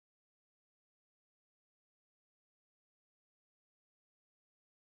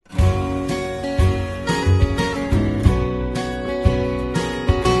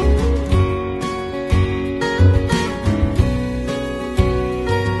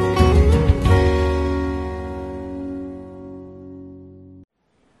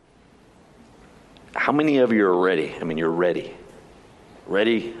How many of you are ready? I mean, you're ready.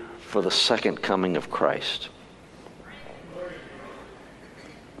 Ready for the second coming of Christ.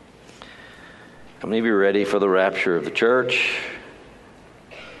 How many of you are ready for the rapture of the church?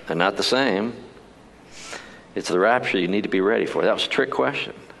 They're not the same. It's the rapture you need to be ready for. That was a trick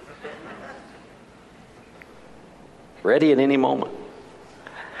question. Ready at any moment.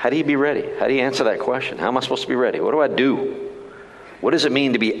 How do you be ready? How do you answer that question? How am I supposed to be ready? What do I do? What does it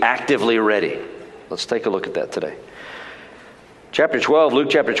mean to be actively ready? Let's take a look at that today. Chapter 12, Luke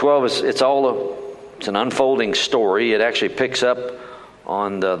chapter 12, it's an unfolding story. It actually picks up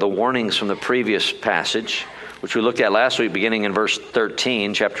on the warnings from the previous passage, which we looked at last week, beginning in verse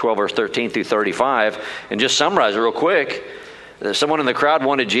 13, chapter 12, verse 13 through 35. And just summarize it real quick. Someone in the crowd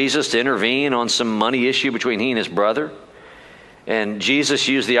wanted Jesus to intervene on some money issue between he and his brother. And Jesus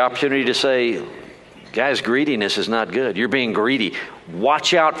used the opportunity to say, guys, greediness is not good. You're being greedy.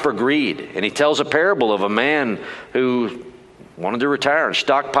 Watch out for greed. And he tells a parable of a man who wanted to retire and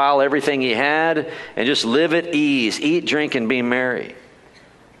stockpile everything he had and just live at ease, eat, drink, and be merry.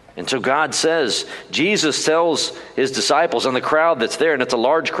 And so God says, Jesus tells his disciples and the crowd that's there, and it's a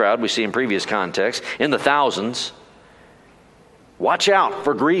large crowd we see in previous contexts, in the thousands, watch out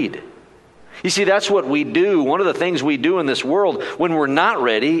for greed. You see, that's what we do. One of the things we do in this world when we're not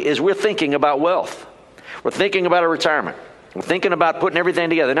ready is we're thinking about wealth. We're thinking about a retirement. We're thinking about putting everything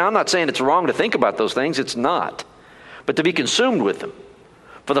together. Now, I'm not saying it's wrong to think about those things. It's not. But to be consumed with them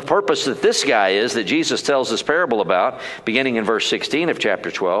for the purpose that this guy is, that Jesus tells this parable about, beginning in verse 16 of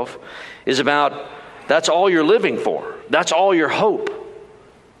chapter 12, is about that's all you're living for. That's all your hope,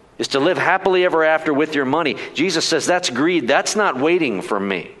 is to live happily ever after with your money. Jesus says that's greed. That's not waiting for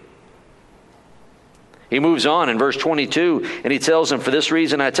me. He moves on in verse 22, and he tells them, for this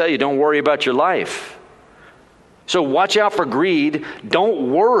reason I tell you, don't worry about your life. So watch out for greed.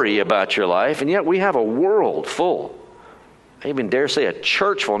 Don't worry about your life. And yet we have a world full, I even dare say a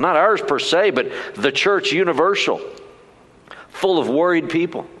church full, not ours per se, but the church universal, full of worried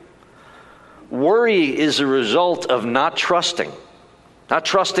people. Worry is a result of not trusting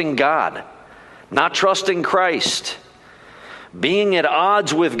God, not trusting Christ. Being at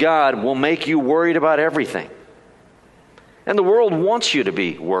odds with God will make you worried about everything. And the world wants you to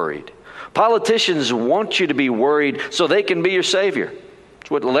be worried. Politicians want you to be worried so they can be your savior.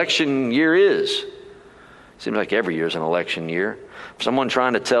 It's what election year is. Seems like every year is an election year. Someone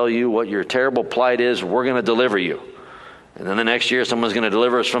trying to tell you what your terrible plight is, we're going to deliver you. And then the next year, someone's going to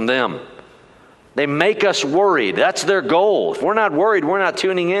deliver us from them. They make us worried. That's their goal. If we're not worried, we're not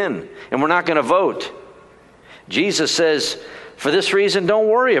tuning in, and we're not going to vote. Jesus says, for this reason, don't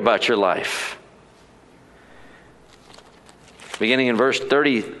worry about your life. Beginning in verse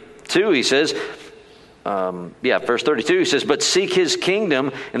 32, he says, verse 32, he says, but seek his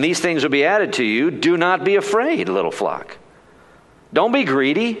kingdom, and these things will be added to you. Do not be afraid, little flock. Don't be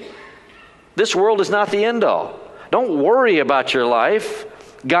greedy. This world is not the end all. Don't worry about your life.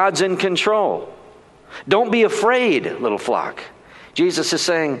 God's in control. Don't be afraid, little flock. Jesus is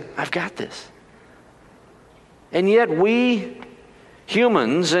saying, I've got this. And yet we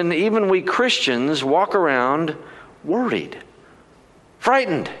humans, and even we Christians, walk around worried,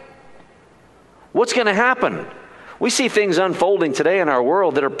 frightened. What's going to happen? We see things unfolding today in our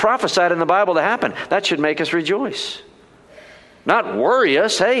world that are prophesied in the Bible to happen. That should make us rejoice. Not worry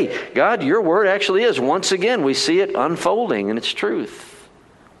us. Hey, God, your word actually is. Once again, we see it unfolding in its truth.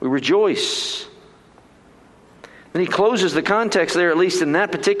 We rejoice. And he closes the context there, at least in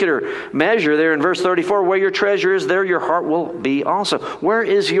that particular measure there in verse 34, where your treasure is, there your heart will be also. Where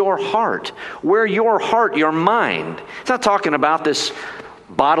is your heart? Where your heart, your mind. It's not talking about this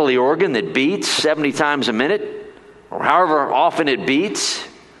bodily organ that beats 70 times a minute, or however often it beats.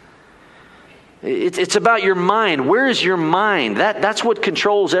 It's about your mind. Where is your mind? That's what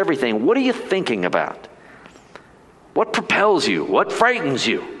controls everything. What are you thinking about? What propels you? What frightens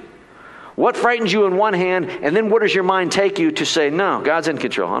you? What frightens you in one hand, and then what does your mind take you to say, no, God's in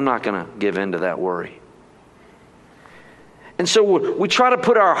control. I'm not going to give in to that worry. And so we try to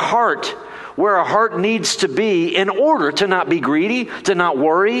put our heart where our heart needs to be in order to not be greedy, to not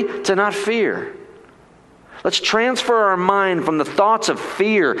worry, to not fear. Let's transfer our mind from the thoughts of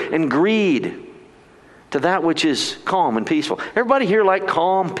fear and greed to that which is calm and peaceful. Everybody here like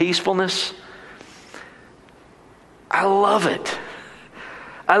calm peacefulness? I love it.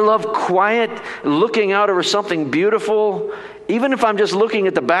 I love quiet, looking out over something beautiful, even if I'm just looking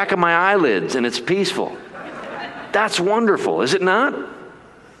at the back of my eyelids and it's peaceful. That's wonderful, is it not?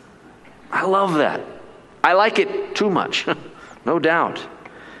 I love that. I like it too much, no doubt.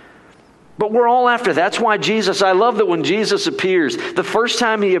 But we're all after. That's why Jesus, I love that when Jesus appears, the first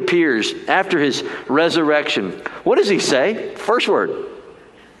time he appears after his resurrection, what does he say? First word,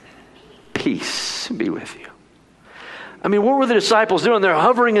 peace be with you. I mean, what were the disciples doing? They're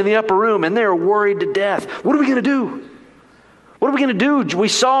hovering in the upper room and they're worried to death. What are we going to do? What are we going to do? We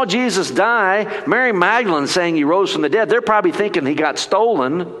saw Jesus die. Mary Magdalene saying he rose from the dead. They're probably thinking he got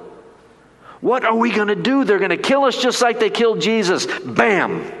stolen. What are we going to do? They're going to kill us just like they killed Jesus.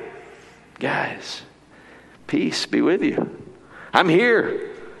 Bam! Guys, peace be with you. I'm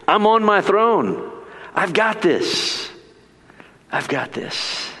here. I'm on my throne. I've got this. I've got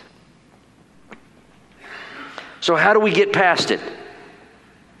this. So how do we get past it?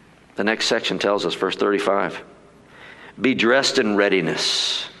 The next section tells us, verse 35. Be dressed in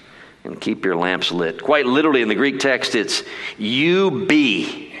readiness and keep your lamps lit. Quite literally in the Greek text, it's you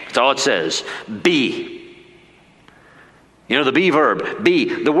be. That's all it says. Be. You know, the be verb,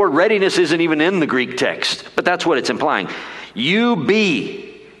 be. The word readiness isn't even in the Greek text, but that's what it's implying. You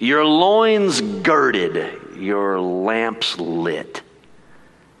be, your loins girded, your lamps lit.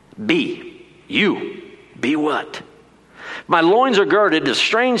 Be. You. Be what? My loins are girded. The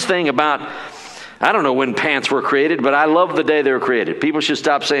strange thing about, I don't know when pants were created, but I love the day they were created. People should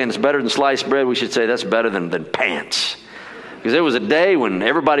stop saying it's better than sliced bread. We should say that's better than pants. Because there was a day when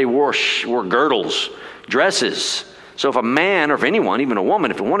everybody wore girdles, dresses. So if a man, or if anyone, even a woman,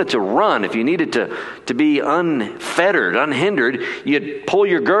 if you wanted to run, if you needed to be unfettered, unhindered, you'd pull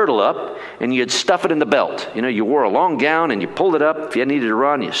your girdle up and you'd stuff it in the belt. You know, you wore a long gown and you pulled it up. If you needed to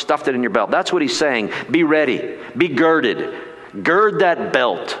run, you stuffed it in your belt. That's what he's saying. Be ready. Be girded. Gird that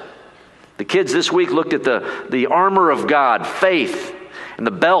belt. The kids this week looked at the armor of God, faith, and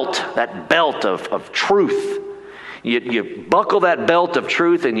the belt, that belt of truth. You buckle that belt of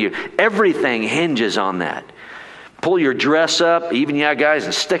truth and everything hinges on that. Pull your dress up, even guys,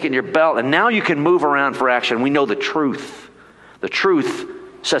 and stick it in your belt. And now you can move around for action. We know the truth. The truth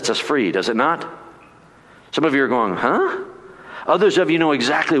sets us free, does it not? Some of you are going, huh? Others of you know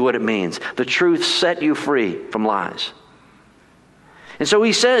exactly what it means. The truth set you free from lies. And so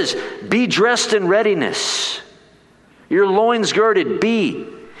he says, be dressed in readiness. Your loins girded, be.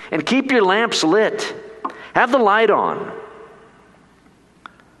 And keep your lamps lit. Have the light on.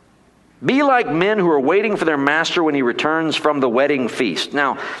 Be like men who are waiting for their master when he returns from the wedding feast.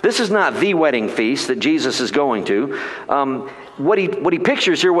 Now, this is not the wedding feast that Jesus is going to. What he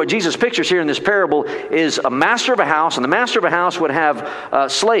pictures here, what Jesus pictures here in this parable is a master of a house, and the master of a house would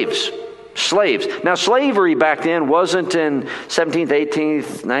have slaves. Slaves. Now, slavery back then wasn't in 17th, 18th,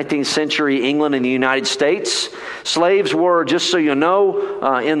 19th century England and the United States. Slaves were, just so you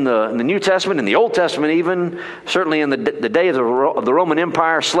know, in the New Testament, in the Old Testament even, certainly in the day of the Roman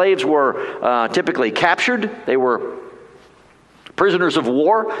Empire, slaves were typically captured. They were prisoners of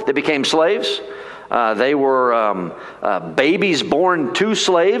war that became slaves. They were babies born to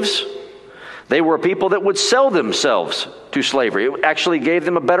slaves. They were people that would sell themselves to slavery. It actually gave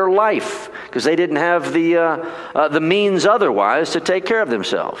them a better life because they didn't have the means otherwise to take care of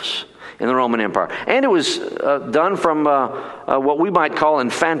themselves in the Roman Empire. And it was done from what we might call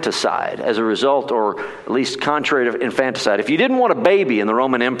infanticide as a result, or at least contrary to infanticide. If you didn't want a baby in the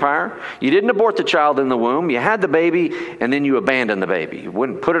Roman Empire, you didn't abort the child in the womb. You had the baby and then you abandoned the baby. You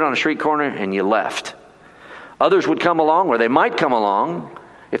wouldn't put it on a street corner and you left. Others would come along, or they might come along,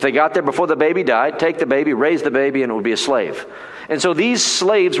 if they got there before the baby died, take the baby, raise the baby, and it would be a slave. And so these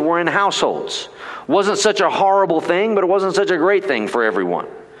slaves were in households. Wasn't such a horrible thing, but it wasn't such a great thing for everyone.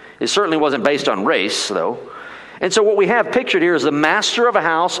 It certainly wasn't based on race, though. And so what we have pictured here is the master of a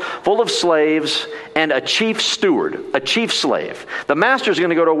house full of slaves and a chief steward, a chief slave. The master is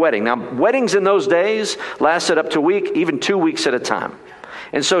going to go to a wedding. Now, weddings in those days lasted up to a week, even 2 weeks at a time.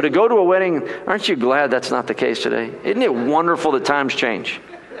 And so to go to a wedding, aren't you glad that's not the case today? Isn't it wonderful that times change?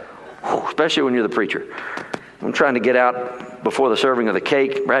 Especially when you're the preacher. I'm trying to get out before the serving of the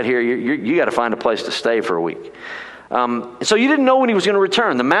cake. Right here, you got to find a place to stay for a week. So you didn't know when he was going to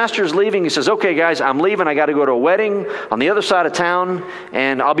return. The master's leaving. He says, okay, guys, I'm leaving. I got to go to a wedding on the other side of town,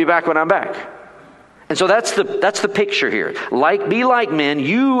 and I'll be back when I'm back. And so that's the picture here. Be like men.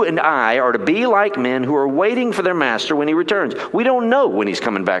 You and I are to be like men who are waiting for their master when he returns. We don't know when he's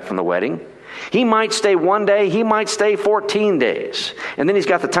coming back from the wedding. He might stay 1 day. He might stay 14 days. And then he's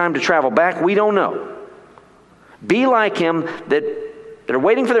got the time to travel back. We don't know. Be like him that are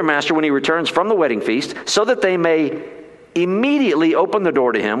waiting for their master when he returns from the wedding feast, so that they may immediately open the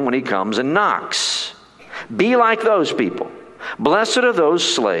door to him when he comes and knocks. Be like those people. Blessed are those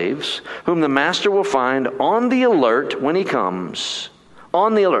slaves whom the master will find on the alert when he comes.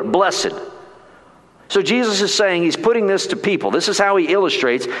 On the alert. Blessed. So Jesus is saying, he's putting this to people. This is how he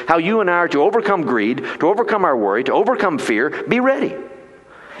illustrates how you and I are to overcome greed, to overcome our worry, to overcome fear. Be ready.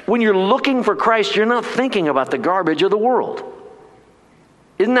 When you're looking for Christ, you're not thinking about the garbage of the world.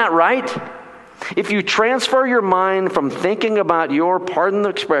 Isn't that right? If you transfer your mind from thinking about your, pardon the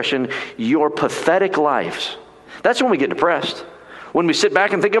expression, your pathetic lives, that's when we get depressed. When we sit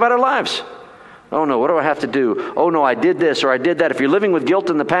back and think about our lives. Oh no, what do I have to do? Oh no, I did this or I did that. If you're living with guilt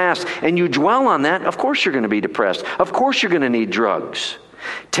in the past and you dwell on that, of course you're going to be depressed. Of course you're going to need drugs.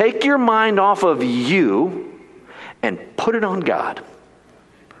 Take your mind off of you and put it on God.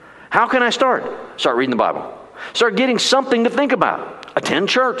 How can I start? Start reading the Bible. Start getting something to think about. Attend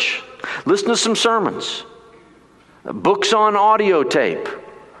church. Listen to some sermons. Books on audio tape.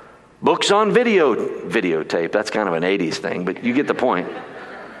 Books on videotape. That's kind of an 80s thing, but you get the point.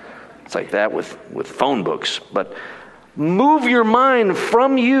 It's like that with phone books. But move your mind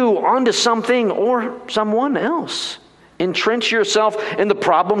from you onto something or someone else. Entrench yourself in the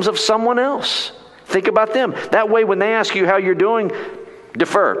problems of someone else. Think about them. That way when they ask you how you're doing,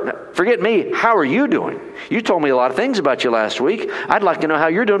 defer. Forget me. How are you doing? You told me a lot of things about you last week. I'd like to know how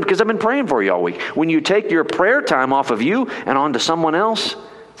you're doing because I've been praying for you all week. When you take your prayer time off of you and onto someone else,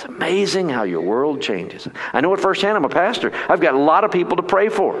 it's amazing how your world changes. I know it firsthand. I'm a pastor. I've got a lot of people to pray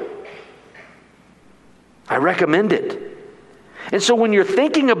for. I recommend it. And so when you're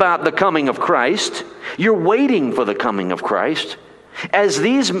thinking about the coming of Christ, you're waiting for the coming of Christ. As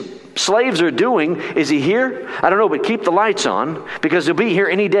these slaves are doing, is he here? I don't know, but keep the lights on because he'll be here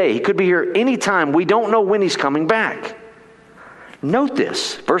any day. He could be here any time. We don't know when he's coming back. Note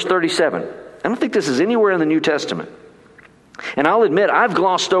this, verse 37. I don't think this is anywhere in the New Testament. And I'll admit, I've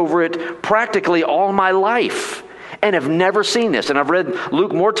glossed over it practically all my life and have never seen this. And I've read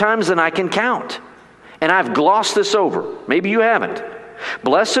Luke more times than I can count. And I've glossed this over. Maybe you haven't.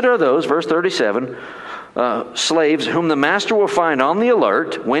 Blessed are those, verse 37, slaves whom the master will find on the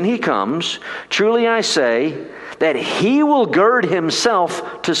alert when he comes. Truly I say that he will gird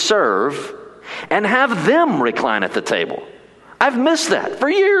himself to serve and have them recline at the table. I've missed that for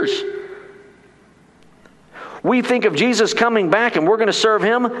years. We think of Jesus coming back and we're going to serve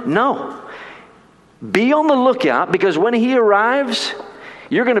him. No. Be on the lookout because when he arrives,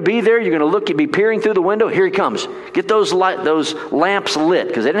 you're going to be there. You're going to look. You'll be peering through the window. Here he comes. Get those lamps lit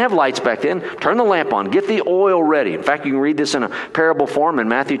because they didn't have lights back then. Turn the lamp on. Get the oil ready. In fact, you can read this in a parable form in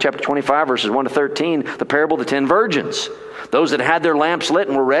Matthew chapter 25, verses 1 to 13, the parable of the 10 virgins. Those that had their lamps lit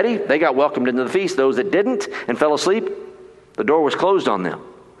and were ready, they got welcomed into the feast. Those that didn't and fell asleep, the door was closed on them.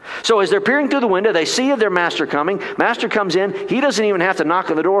 So as they're peering through the window, they see their master coming. Master comes in. He doesn't even have to knock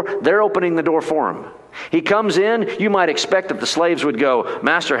on the door. They're opening the door for him. He comes in. You might expect that the slaves would go,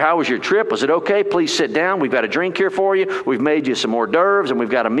 Master, how was your trip? Was it okay? Please sit down. We've got a drink here for you. We've made you some hors d'oeuvres and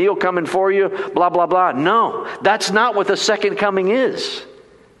we've got a meal coming for you. Blah, blah, blah. No, that's not what the second coming is.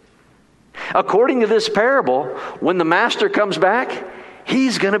 According to this parable, when the master comes back,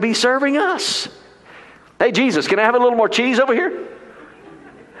 he's going to be serving us. Hey, Jesus, can I have a little more cheese over here?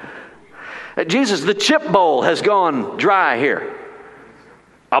 Jesus, the chip bowl has gone dry here.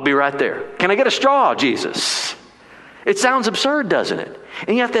 I'll be right there. Can I get a straw, Jesus? It sounds absurd, doesn't it?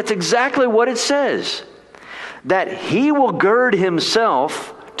 And yet that's exactly what it says. That he will gird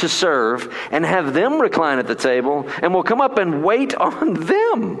himself to serve and have them recline at the table and will come up and wait on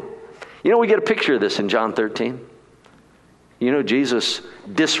them. You know, we get a picture of this in John 13. You know, Jesus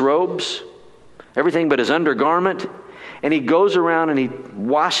disrobes everything but his undergarment. And he goes around and he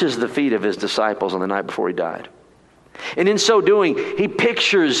washes the feet of his disciples on the night before he died. And in so doing, he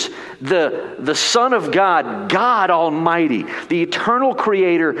pictures the Son of God, God Almighty, the eternal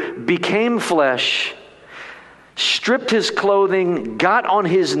Creator, became flesh, stripped his clothing, got on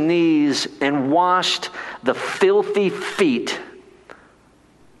his knees, and washed the filthy feet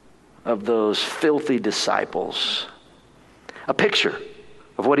of those filthy disciples. A picture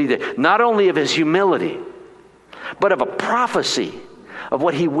of what he did. Not only of his humility, but of a prophecy of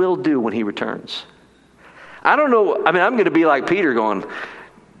what he will do when he returns. I don't know. I mean, I'm going to be like Peter going,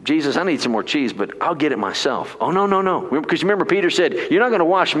 Jesus, I need some more cheese, but I'll get it myself. Oh, no. Because remember, Peter said, you're not going to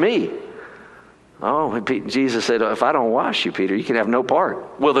wash me. Oh, Jesus said, if I don't wash you, Peter, you can have no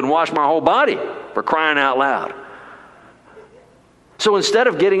part. Well, then wash my whole body, for crying out loud. So instead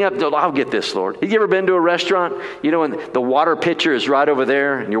of getting up, I'll get this, Lord. Have you ever been to a restaurant, you know, and the water pitcher is right over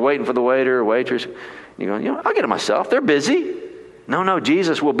there, and you're waiting for the waiter or waitress? You go, you know, I'll get it myself. They're busy. No,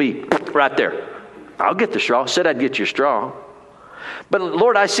 Jesus will be right there. I'll get the straw. Said I'd get your straw. But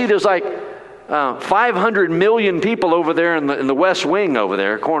Lord, I see there's like 500 million people over there in the west wing over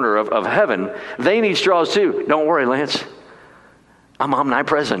there, corner of heaven. They need straws too. Don't worry, Lance. I'm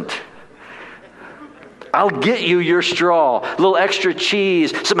omnipresent. I'll get you your straw, a little extra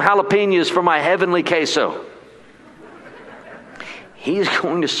cheese, some jalapenos for my heavenly queso. He's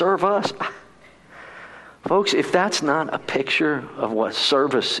going to serve us. Folks, if that's not a picture of what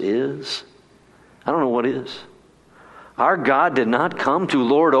service is, I don't know what is. Our God did not come to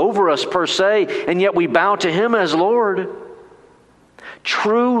lord over us per se, and yet we bow to Him as Lord.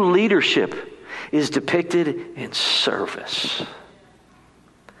 True leadership is depicted in service.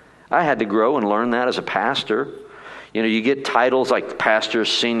 I had to grow and learn that as a pastor. You know, you get titles like pastor,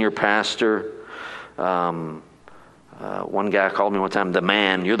 senior pastor. One guy called me one time, the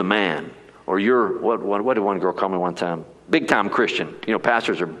man, you're the man. Or you're, what did one girl call me one time? Big time Christian. You know,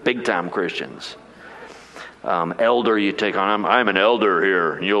 pastors are big time Christians. Elder you take on, I'm an elder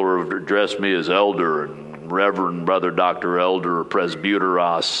here. You'll address me as elder and Reverend Brother Dr. Elder,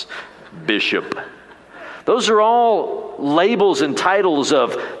 Presbyteros, Bishop. Those are all labels and titles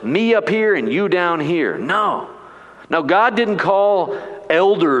of me up here and you down here. No, God didn't call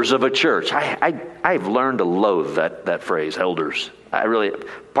elders of a church. I've learned to loathe that phrase, elders.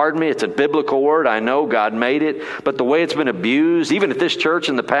 Pardon me, it's a biblical word. I know God made it, but the way it's been abused, even at this church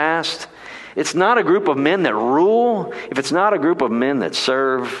in the past, it's not a group of men that rule. If it's not a group of men that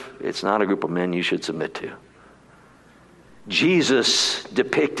serve, it's not a group of men you should submit to. Jesus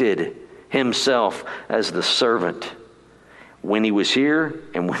depicted Himself as the servant when He was here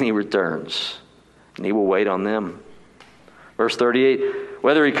and when He returns. And He will wait on them. Verse 38,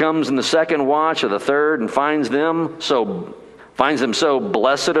 whether He comes in the second watch or the third and finds them so,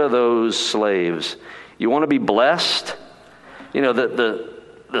 blessed are those slaves. You want to be blessed? You know,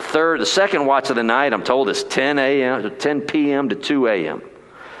 the second watch of the night, I'm told, is 10 p.m. to 2 a.m.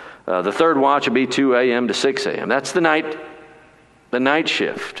 The third watch will be 2 a.m. to 6 a.m. That's the night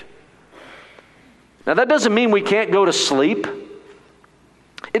shift. Now, that doesn't mean we can't go to sleep.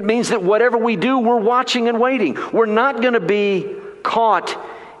 It means that whatever we do, we're watching and waiting. We're not going to be caught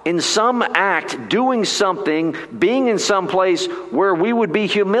in some act, doing something, being in some place where we would be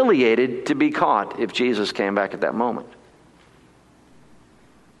humiliated to be caught if Jesus came back at that moment.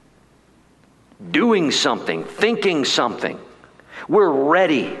 Doing something, thinking something. We're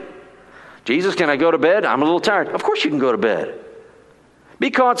ready. Jesus, can I go to bed? I'm a little tired. Of course you can go to bed. Be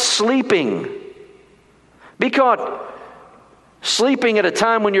caught sleeping. Be caught sleeping at a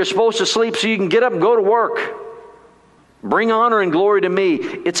time when you're supposed to sleep so you can get up and go to work. Bring honor and glory to me.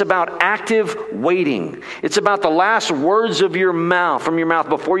 It's about active waiting. It's about the last words of your mouth, from your mouth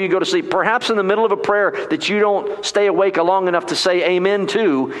before you go to sleep. Perhaps in the middle of a prayer that you don't stay awake long enough to say amen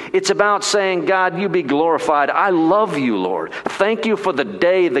to. It's about saying, God, you be glorified. I love you, Lord. Thank you for the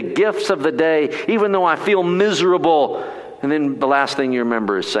day, the gifts of the day, even though I feel miserable. And then the last thing you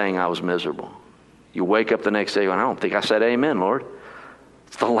remember is saying I was miserable. You wake up the next day going, I don't think I said amen, Lord.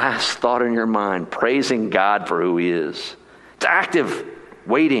 It's the last thought in your mind, praising God for who He is. It's active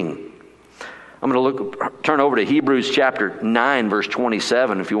waiting. I'm going to turn over to Hebrews chapter 9, verse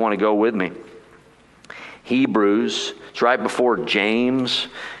 27, if you want to go with me. Hebrews, it's right before James,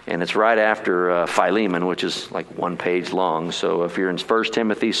 and it's right after Philemon, which is like one page long. So if you're in 1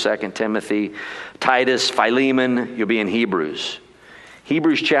 Timothy, 2 Timothy, Titus, Philemon, you'll be in Hebrews.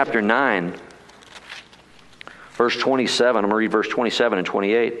 Hebrews chapter 9, verse 27, I'm going to read verse 27 and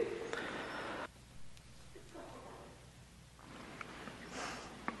 28.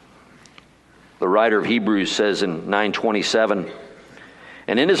 The writer of Hebrews says in 9:27,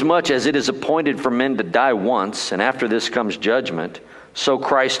 and inasmuch as it is appointed for men to die once, and after this comes judgment, so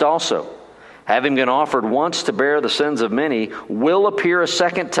Christ also, having been offered once to bear the sins of many, will appear a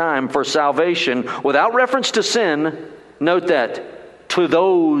second time for salvation without reference to sin. Note that, to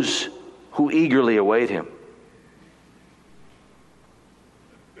those who eagerly await Him.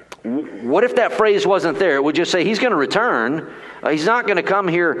 What if that phrase wasn't there? It would just say He's going to return. He's not going to come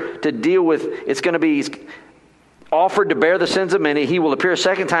here to deal with, it's going to be He's offered to bear the sins of many. He will appear a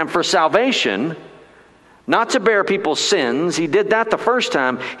second time for salvation, not to bear people's sins. He did that the first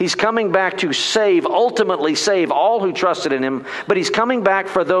time. He's coming back to ultimately save all who trusted in Him. But He's coming back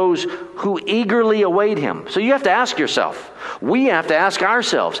for those who eagerly await Him. So you have to ask yourself, we have to ask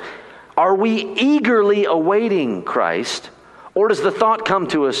ourselves, are we eagerly awaiting Christ? Or does the thought come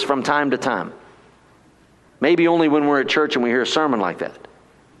to us from time to time? Maybe only when we're at church and we hear a sermon like that.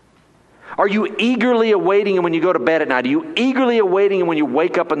 Are you eagerly awaiting Him when you go to bed at night? Are you eagerly awaiting Him when you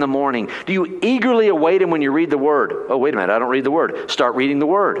wake up in the morning? Do you eagerly await Him when you read the Word? Oh, wait a minute, I don't read the Word. Start reading the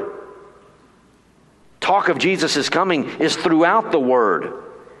Word. Talk of Jesus' coming is throughout the Word.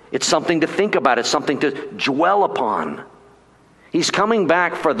 It's something to think about. It's something to dwell upon. He's coming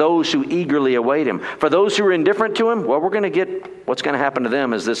back for those who eagerly await Him. For those who are indifferent to Him, well, we're going to get what's going to happen to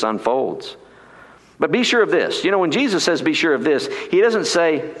them as this unfolds. But be sure of this. You know, when Jesus says be sure of this, he doesn't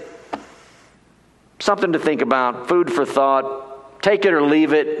say something to think about, food for thought, take it or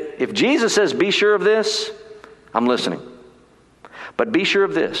leave it. If Jesus says be sure of this, I'm listening. But be sure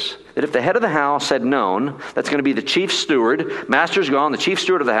of this, that if the head of the house had known, that's going to be the chief steward, master's gone, the chief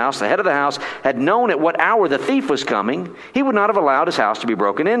steward of the house, the head of the house, had known at what hour the thief was coming, he would not have allowed his house to be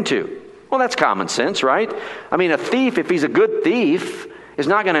broken into. Well, that's common sense, right? I mean, a thief, if he's a good thief, is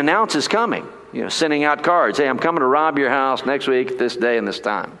not going to announce his coming. You know, sending out cards, hey, I'm coming to rob your house next week, this day and this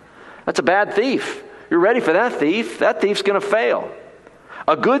time. That's a bad thief. You're ready for that thief. That thief's going to fail.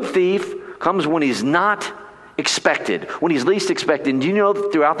 A good thief comes when he's not expected, when he's least expected. And do you know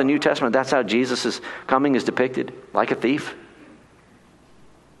that throughout the New Testament, that's how Jesus' coming is depicted? Like a thief.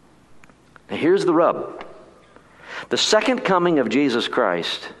 Now here's the rub. The second coming of Jesus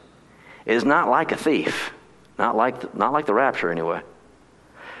Christ is not like a thief. Not like the rapture anyway.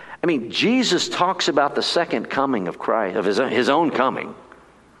 I mean, Jesus talks about the second coming of Christ, of his own coming,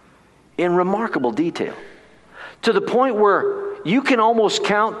 in remarkable detail. To the point where you can almost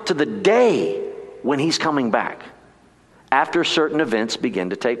count to the day when he's coming back, after certain events begin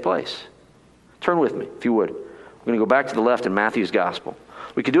to take place. Turn with me, if you would. We're going to go back to the left in Matthew's Gospel.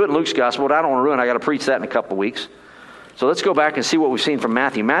 We could do it in Luke's Gospel, but I don't want to ruin it. I got to preach that in a couple of weeks. So let's go back and see what we've seen from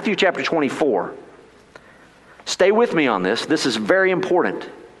Matthew. Matthew chapter 24. Stay with me on this. This is very important.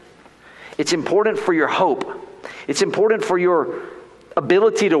 It's important for your hope. It's important for your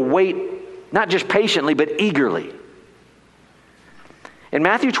ability to wait, not just patiently, but eagerly. In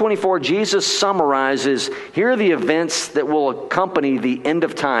Matthew 24, Jesus summarizes, here are the events that will accompany the end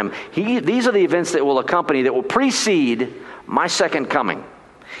of time. These are the events that will accompany, that will precede my second coming.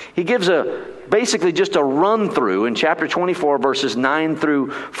 He gives basically just a run-through in chapter 24, verses 9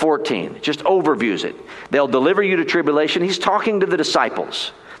 through 14. Just overviews it. They'll deliver you to tribulation. He's talking to the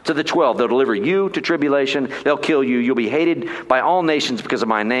disciples. To the 12, they'll deliver you to tribulation. They'll kill you. You'll be hated by all nations because of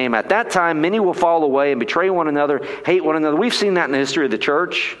my name. At that time, many will fall away and betray one another, hate one another. We've seen that in the history of the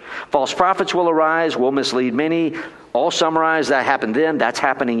church. False prophets will arise, will mislead many. All summarized, that happened then. That's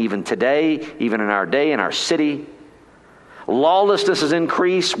happening even today, even in our day, in our city. Lawlessness has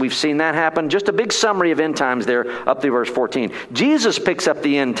increased. We've seen that happen. Just a big summary of end times there up to verse 14. Jesus picks up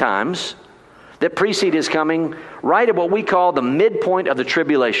the end times that precede his coming right at what we call the midpoint of the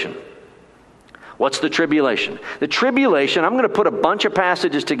tribulation. What's the tribulation? The tribulation, I'm going to put a bunch of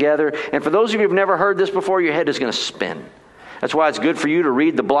passages together, and for those of you who've never heard this before, your head is going to spin. That's why it's good for you to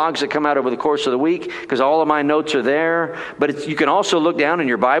read the blogs that come out over the course of the week, because all of my notes are there. But you can also look down in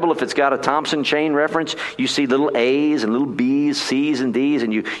your Bible. If it's got a Thompson chain reference, you see little A's and little B's, C's and D's,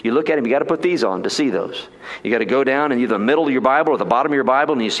 and you look at them. You got to put these on to see those. You got to go down in either the middle of your Bible or the bottom of your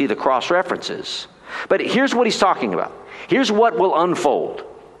Bible, and you see the cross references. But here's what he's talking about. Here's what will unfold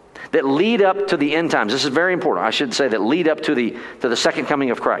that lead up to the end times. This is very important. I should say that lead up to the second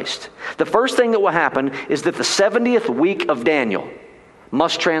coming of Christ. The first thing that will happen is that the 70th week of Daniel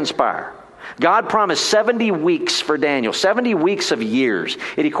must transpire. God promised 70 weeks for Daniel, 70 weeks of years.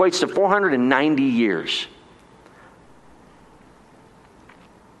 It equates to 490 years.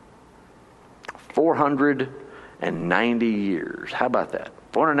 490 years. How about that?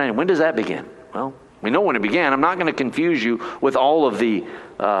 490. When does that begin? Well, we know when it began. I'm not going to confuse you with all of the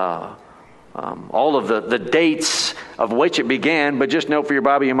dates of which it began, but just note for your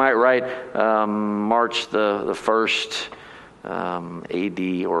Bible you might write March the 1st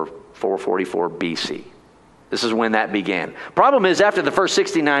AD or 444 BC. This is when that began. Problem is, after the first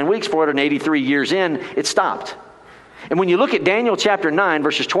 69 weeks, 483 years in, it stopped. And when you look at Daniel chapter 9,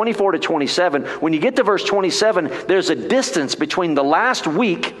 verses 24 to 27, when you get to verse 27, there's a distance between the last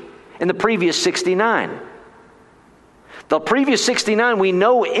week and the previous 69. The previous 69 we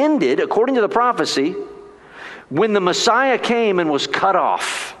know ended, according to the prophecy, when the Messiah came and was cut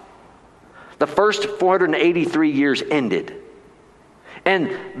off. The first 483 years ended.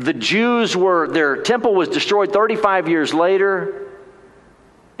 And the Jews their temple was destroyed 35 years later,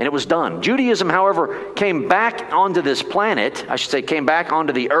 and it was done. Judaism, however, came back onto this planet, came back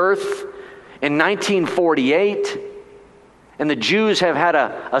onto the earth in 1948, and the Jews have had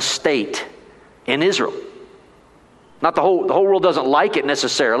a state in Israel. Not the whole world doesn't like it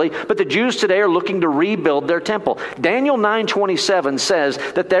necessarily, but the Jews today are looking to rebuild their temple. Daniel 9:27 says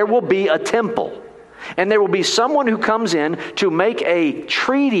that there will be a temple, and there will be someone who comes in to make a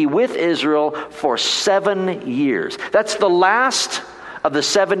treaty with Israel for 7 years. That's the last of the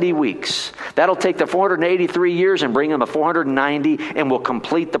 70 weeks. That'll take the 483 years and bring them to 490 and will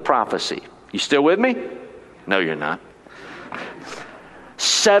complete the prophecy. You still with me? No, you're not.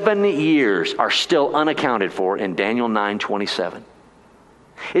 7 years are still unaccounted for in Daniel 9:27.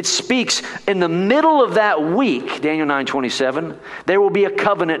 It speaks in the middle of that week, Daniel 9:27, there will be a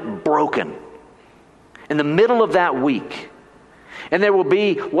covenant broken. In the middle of that week. And there will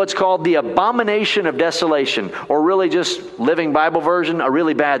be what's called the abomination of desolation, or really just Living Bible version, a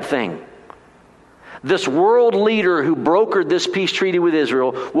really bad thing. This world leader who brokered this peace treaty with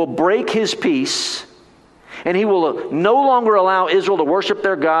Israel will break his peace, and he will no longer allow Israel to worship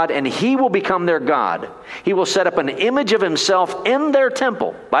their God, and he will become their God. He will set up an image of himself in their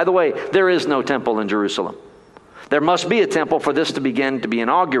temple. By the way, there is no temple in Jerusalem. There must be a temple for this to begin to be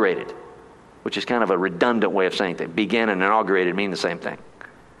inaugurated, which is kind of a redundant way of saying things. Begin and inaugurated mean the same thing.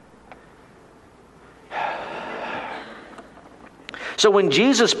 So when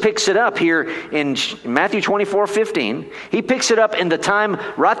Jesus picks it up here in Matthew 24:15, he picks it up in the time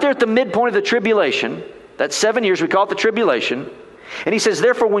right there at the midpoint of the tribulation. That's 7 years, we call it the tribulation. And he says,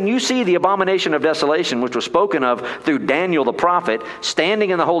 therefore, when you see the abomination of desolation, which was spoken of through Daniel the prophet, standing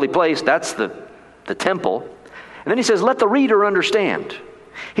in the holy place, that's the temple. And then he says, let the reader understand.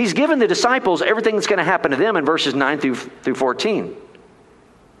 He's given the disciples everything that's going to happen to them in verses 9 through 14.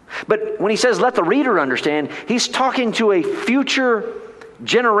 But when he says, let the reader understand, he's talking to a future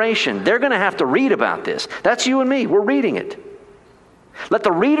generation. They're going to have to read about this. That's you and me. We're reading it. Let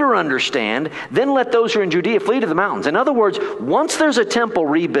the reader understand, then let those who are in Judea flee to the mountains. In other words, once there's a temple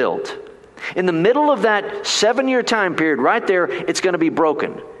rebuilt, in the middle of that 7-year time period, right there, it's going to be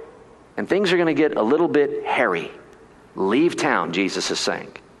broken. And things are going to get a little bit hairy. Leave town, Jesus is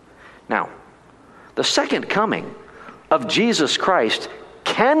saying. Now, the second coming of Jesus Christ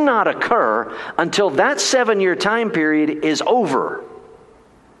cannot occur until that 7-year time period is over.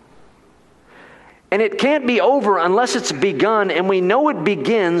 And it can't be over unless it's begun, and we know it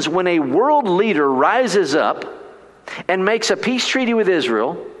begins when a world leader rises up and makes a peace treaty with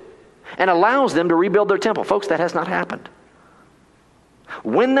Israel and allows them to rebuild their temple. Folks, that has not happened.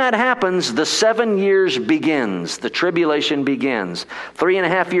 When that happens, the 7 years begins. The tribulation begins.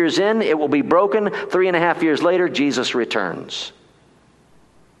 3.5 years in, it will be broken. 3.5 years later, Jesus returns.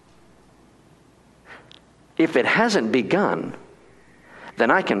 If it hasn't begun, then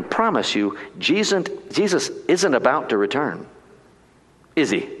I can promise you, Jesus isn't about to return.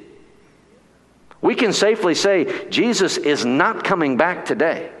 Is he? We can safely say Jesus is not coming back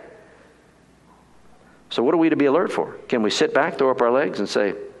today. So what are we to be alert for? Can we sit back, throw up our legs, and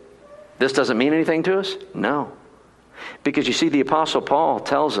say, this doesn't mean anything to us? No. Because you see, the Apostle Paul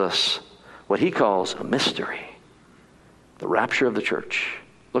tells us what he calls a mystery. The rapture of the church.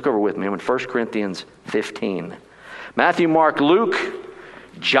 Look over with me. I'm in 1 Corinthians 15. Matthew, Mark, Luke,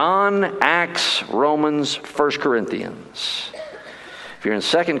 John, Acts, Romans, 1 Corinthians. If you're in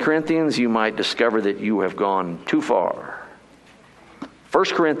 2 Corinthians, you might discover that you have gone too far. 1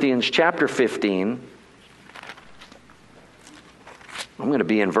 Corinthians chapter 15. I'm going to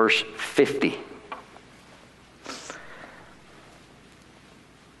be in verse 50.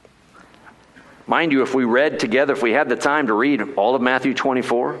 Mind you, if we read together, if we had the time to read all of Matthew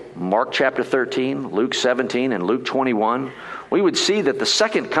 24, Mark chapter 13, Luke 17, and Luke 21, we would see that the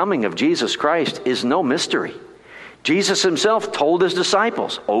second coming of Jesus Christ is no mystery. Jesus himself told his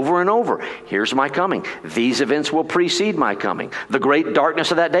disciples over and over, here's my coming. These events will precede my coming. The great darkness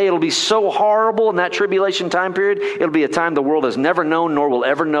of that day, it'll be so horrible in that tribulation time period, it'll be a time the world has never known nor will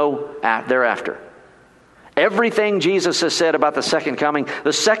ever know thereafter. Everything Jesus has said about the second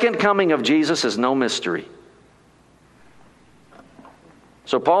coming of Jesus is no mystery.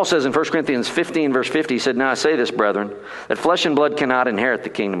 So Paul says in 1 Corinthians 15, verse 50, he said, now I say this, brethren, that flesh and blood cannot inherit the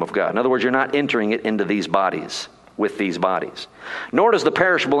kingdom of God. In other words, you're not entering it into these bodies, with these bodies. Nor does the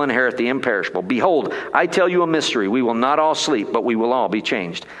perishable inherit the imperishable. Behold, I tell you a mystery. We will not all sleep, but we will all be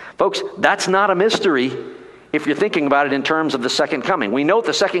changed. Folks, that's not a mystery if you're thinking about it in terms of the second coming. We know at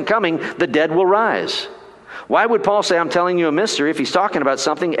the second coming, the dead will rise. Why would Paul say, I'm telling you a mystery, if he's talking about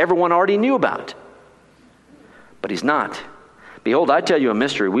something everyone already knew about? But he's not. Behold, I tell you a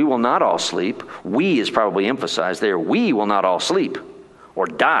mystery. We will not all sleep. We is probably emphasized there. We will not all sleep, or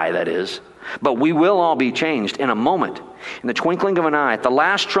die, that is. But we will all be changed in a moment, in the twinkling of an eye, at the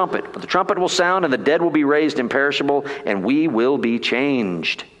last trumpet. For the trumpet will sound, and the dead will be raised imperishable, and we will be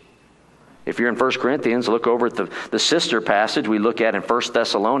changed. If you're in 1 Corinthians, look over at the sister passage we look at in 1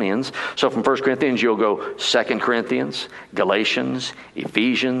 Thessalonians. So from 1 Corinthians, you'll go 2 Corinthians, Galatians,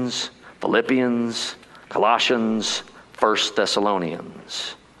 Ephesians, Philippians, Colossians, 1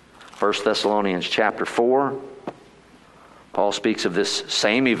 Thessalonians. 1 Thessalonians chapter 4. Paul speaks of this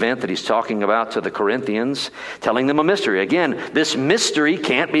same event that he's talking about to the Corinthians, telling them a mystery. Again, this mystery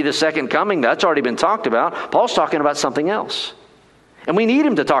can't be the second coming. That's already been talked about. Paul's talking about something else. And we need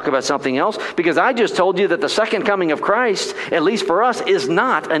him to talk about something else, because I just told you that the second coming of Christ, at least for us, is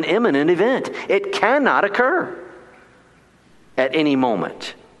not an imminent event. It cannot occur at any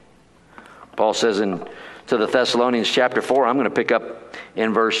moment. Paul says to the Thessalonians chapter 4, I'm going to pick up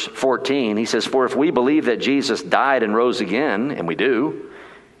in verse 14. He says, "For if we believe that Jesus died and rose again," and we do,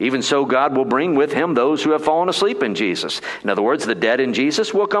 "even so God will bring with him those who have fallen asleep in Jesus." In other words, the dead in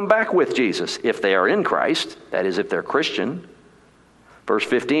Jesus will come back with Jesus if they are in Christ, that is, if they're Christian. Verse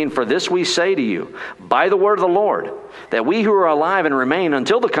 15, "For this we say to you, by the word of the Lord, that we who are alive and remain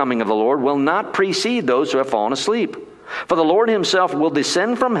until the coming of the Lord will not precede those who have fallen asleep. For the Lord himself will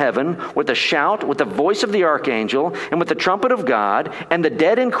descend from heaven with a shout, with the voice of the archangel, and with the trumpet of God, and the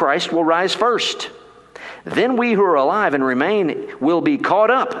dead in Christ will rise first. Then we who are alive and remain will be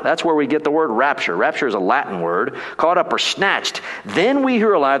caught up." That's where we get the word rapture. Rapture is a Latin word. Caught up or snatched. Then we who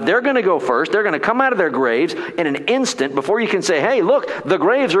are alive, they're going to go first. They're going to come out of their graves in an instant before you can say, "Hey, look, the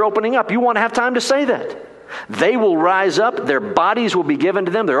graves are opening up." You want to have time to say that. They will rise up. Their bodies will be given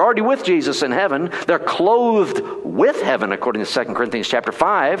to them. They're already with Jesus in heaven. They're clothed with heaven, according to 2 Corinthians chapter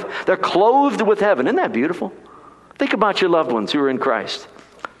 5. They're clothed with heaven. Isn't that beautiful? Think about your loved ones who are in Christ.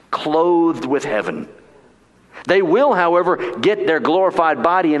 Clothed with heaven. They will, however, get their glorified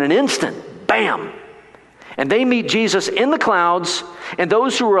body in an instant. Bam! And they meet Jesus in the clouds, and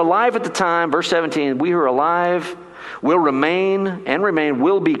those who are alive at the time, verse 17, we who are alive will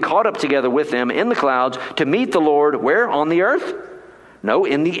will be caught up together with them in the clouds to meet the Lord, where? On the earth? No,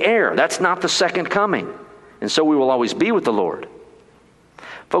 in the air. That's not the second coming. And so we will always be with the Lord.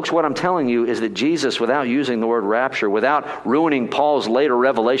 Folks, what I'm telling you is that Jesus, without using the word rapture, without ruining Paul's later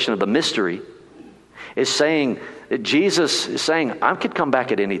revelation of the mystery, is saying that Jesus is saying, I could come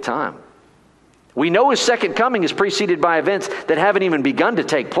back at any time. We know his second coming is preceded by events that haven't even begun to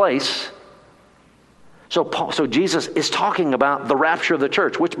take place. So Jesus is talking about the rapture of the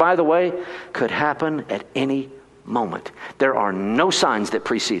church, which, by the way, could happen at any moment. There are no signs that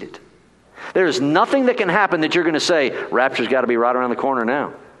precede it. There is nothing that can happen that you're going to say, rapture's got to be right around the corner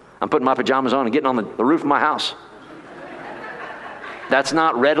now. I'm putting my pajamas on and getting on the roof of my house. That's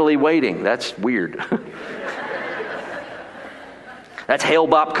not readily waiting. That's weird. That's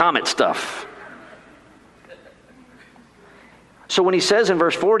Hale-Bopp comet stuff. So when he says in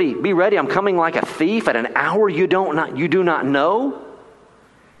verse 40, be ready, I'm coming like a thief at an hour you do not know.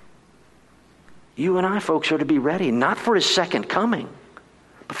 You and I, folks, are to be ready, not for his second coming,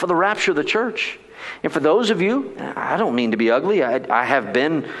 but for the rapture of the church. And for those of you, I don't mean to be ugly. I have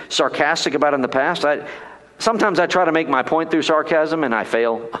been sarcastic about it in the past. Sometimes I try to make my point through sarcasm and I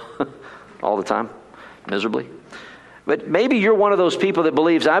fail all the time, miserably. But maybe you're one of those people that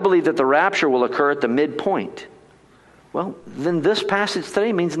believes, I believe that the rapture will occur at the midpoint. Well, then this passage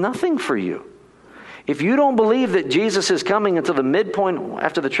today means nothing for you. If you don't believe that Jesus is coming until the midpoint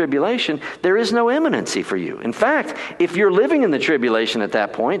after the tribulation, there is no imminency for you. In fact, if you're living in the tribulation at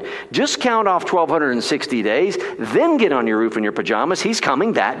that point, just count off 1,260 days, then get on your roof in your pajamas. He's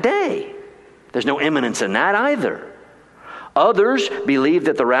coming that day. There's no imminence in that either. Others believe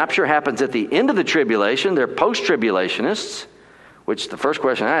that the rapture happens at the end of the tribulation. They're post-tribulationists, which the first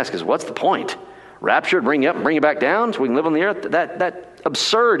question I ask is, what's the point? Rapture, bring you back down so we can live on the earth? That's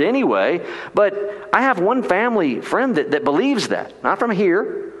absurd anyway. But I have one family friend that believes that, not from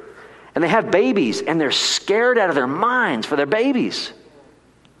here. And they have babies, and they're scared out of their minds for their babies.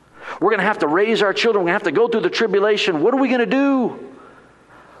 We're going to have to raise our children. We're going to have to go through the tribulation. What are we going to do?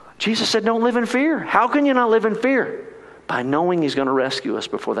 Jesus said, don't live in fear. How can you not live in fear? By knowing he's going to rescue us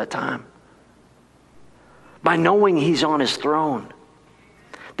before that time. By knowing he's on his throne.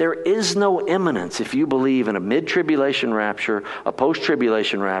 There is no imminence if you believe in a mid-tribulation rapture, a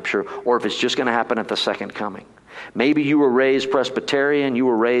post-tribulation rapture, or if it's just going to happen at the second coming. Maybe you were raised Presbyterian, you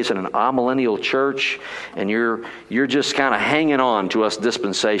were raised in an amillennial church, and you're just kind of hanging on to us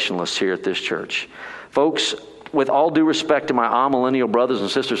dispensationalists here at this church. Folks, with all due respect to my amillennial brothers and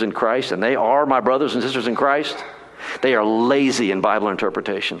sisters in Christ, and they are my brothers and sisters in Christ, they are lazy in Bible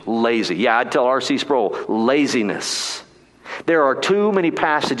interpretation. Lazy. Yeah, I'd tell R.C. Sproul, laziness. There are too many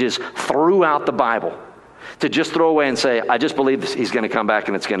passages throughout the Bible to just throw away and say, I just believe he's going to come back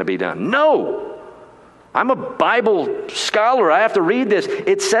and it's going to be done. No! I'm a Bible scholar. I have to read this.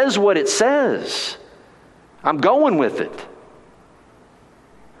 It says what it says. I'm going with it.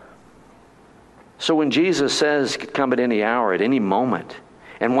 So when Jesus says, it could come at any hour, at any moment,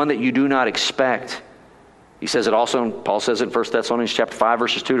 and one that you do not expect, he says it also, Paul says it in 1 Thessalonians chapter 5,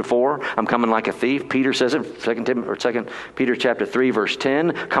 verses 2 to 4. I'm coming like a thief. Peter says it, 2 Peter chapter 3, verse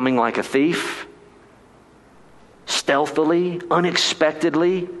 10, coming like a thief. Stealthily,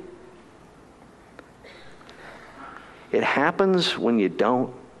 unexpectedly. It happens when you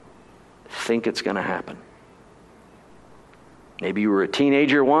don't think it's going to happen. Maybe you were a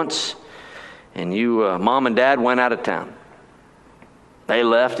teenager once, and mom and dad went out of town. They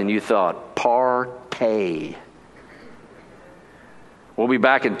left, and you thought, partay. We'll be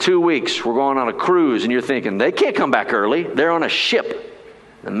back in 2 weeks. We're going on a cruise, and you're thinking, they can't come back early. They're on a ship,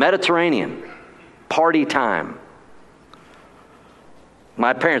 the Mediterranean. Party time.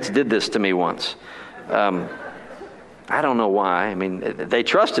 My parents did this to me once. I don't know why. I mean, they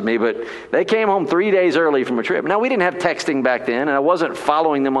trusted me, but they came home 3 days early from a trip. Now, we didn't have texting back then, and I wasn't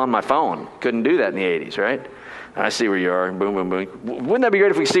following them on my phone. Couldn't do that in the 80s, right? I see where you are. Boom, boom, boom. Wouldn't that be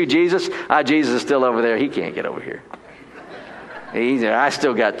great if we could see Jesus? Jesus is still over there. He can't get over here. I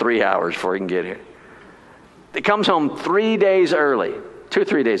still got 3 hours before he can get here. He comes home 3 days early. 2 or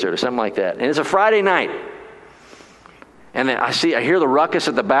 3 days early, something like that. And it's a Friday night. And then I hear the ruckus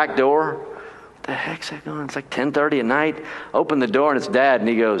at the back door. What the heck's that going on? It's like 10:30 at night. Open the door and it's Dad. And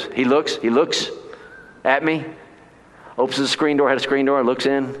he looks at me. Opens the screen door, had a screen door, looks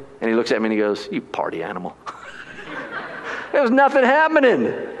in. And he looks at me and he goes, "You party animal." There was nothing happening.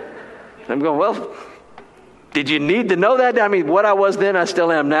 And I'm going, well, did you need to know that? I mean, what I was then, I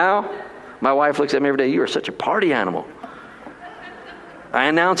still am now. My wife looks at me every day. You are such a party animal. I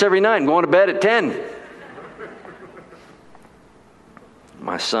announce every night, I'm going to bed at 10.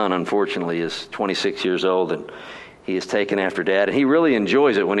 My son, unfortunately, is 26 years old, and he is taken after Dad. And he really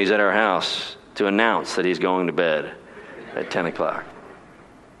enjoys it when he's at our house to announce that he's going to bed at 10 o'clock.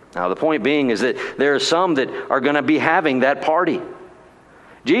 Now, the point being is that there are some that are going to be having that party.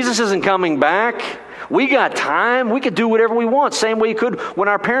 Jesus isn't coming back. We got time. We could do whatever we want, same way you could when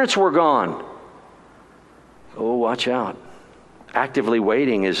our parents were gone. Oh, watch out. Actively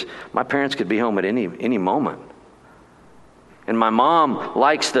waiting is my parents could be home at any moment. And my mom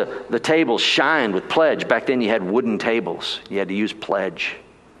likes the tables shined with pledge. Back then you had wooden tables. You had to use pledge.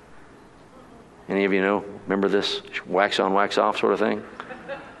 Any of you remember this wax on, wax off sort of thing?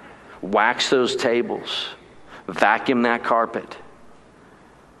 Wax those tables. Vacuum that carpet.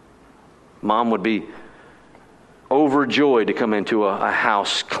 Mom would be overjoyed to come into a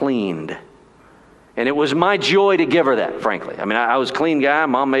house cleaned. And it was my joy to give her that, frankly. I mean, I was a clean guy.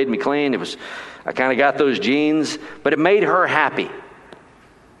 Mom made me clean. I kind of got those genes, but it made her happy.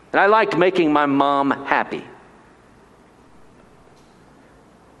 And I liked making my mom happy.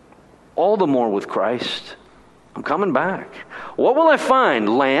 All the more with Christ. I'm coming back. What will I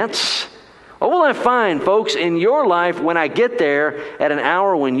find, Lance? What will I find, folks, in your life when I get there at an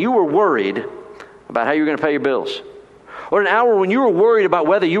hour when you were worried about how you're going to pay your bills? Or an hour when you were worried about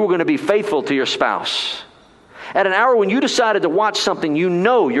whether you were going to be faithful to your spouse? At an hour when you decided to watch something you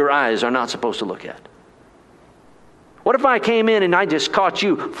know your eyes are not supposed to look at? What if I came in and I just caught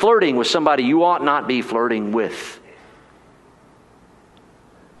you flirting with somebody you ought not be flirting with?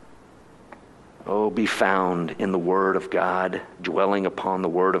 Oh, be found in the Word of God, dwelling upon the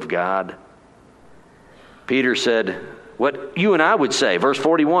Word of God. Peter said what you and I would say, verse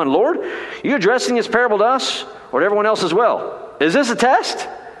 41, "Lord, are you addressing this parable to us or to everyone else as well? Is this a test?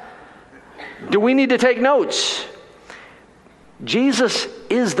 Do we need to take notes?" Jesus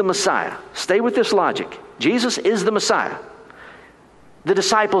is the Messiah. Stay with this logic. Jesus is the Messiah. The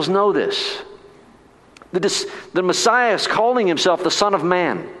disciples know this. The Messiah is calling himself the Son of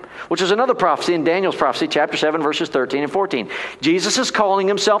Man, which is another prophecy in Daniel's prophecy, chapter 7, verses 13 and 14. Jesus is calling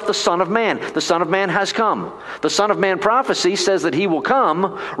himself the Son of Man. The Son of Man has come. The Son of Man prophecy says that he will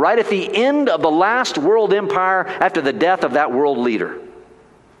come right at the end of the last world empire after the death of that world leader.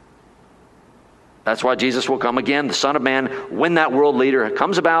 That's why Jesus will come again, the Son of Man, when that world leader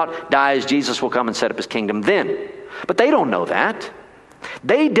comes about, dies, Jesus will come and set up his kingdom then. But they don't know that.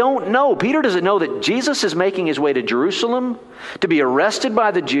 They don't know. Peter doesn't know that Jesus is making his way to Jerusalem to be arrested by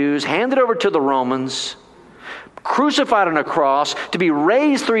the Jews, handed over to the Romans, crucified on a cross, to be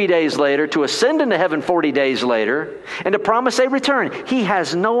raised 3 days later, to ascend into heaven 40 days later, and to promise a return. He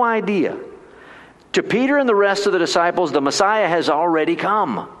has no idea. To Peter and the rest of the disciples, the Messiah has already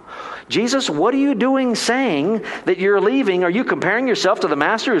come. Jesus, what are you doing saying that you're leaving? Are you comparing yourself to the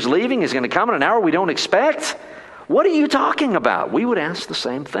Master who's leaving, is going to come in an hour we don't expect? What are you talking about? We would ask the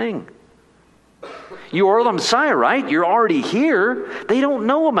same thing. You are the Messiah, right? You're already here. They don't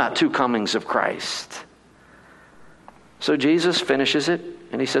know about two comings of Christ. So Jesus finishes it,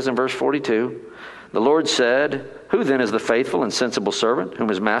 and he says in verse 42, "The Lord said, 'Who then is the faithful and sensible servant whom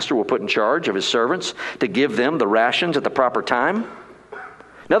his master will put in charge of his servants to give them the rations at the proper time?'"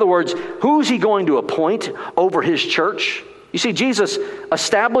 In other words, who's he going to appoint over his church? You see, Jesus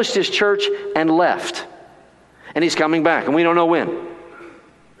established his church and left. And he's coming back, and we don't know when.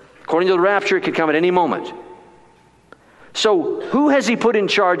 According to the rapture, it could come at any moment. So who has he put in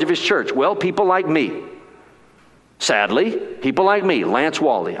charge of his church? Well, people like me. Sadly, people like me, Lance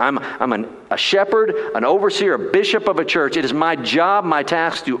Wally. I'm a shepherd, an overseer, a bishop of a church. It is my job, my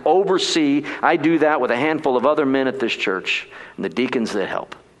task to oversee. I do that with a handful of other men at this church and the deacons that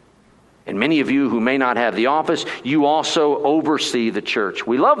help. And many of you who may not have the office, you also oversee the church.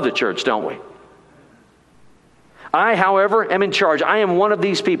 We love the church, don't we? I, however, am in charge. I am one of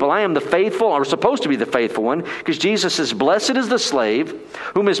these people. I am the faithful, or supposed to be the faithful one, because Jesus says, blessed is the slave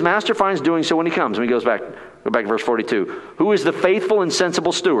whom his master finds doing so when he comes. And he goes back, go back to verse 42. Who is the faithful and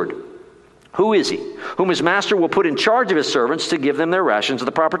sensible steward? Who is he? Whom his master will put in charge of his servants to give them their rations at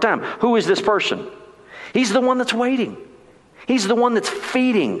the proper time. Who is this person? He's the one that's waiting. He's the one that's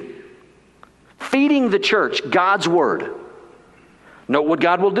feeding the church God's word. Note what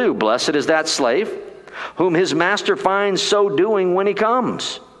God will do. Blessed is that slave whom his master finds so doing when he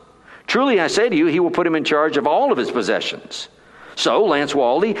comes. Truly I say to you, he will put him in charge of all of his possessions. So, Lance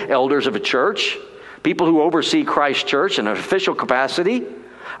Wally, elders of a church, people who oversee Christ's church in an official capacity,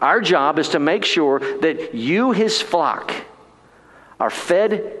 our job is to make sure that you, his flock, are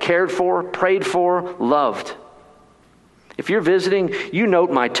fed, cared for, prayed for, loved. If you're visiting, you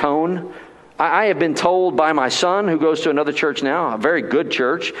note my tone. I have been told by my son, who goes to another church now, a very good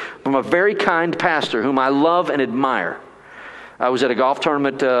church, from a very kind pastor whom I love and admire. I was at a golf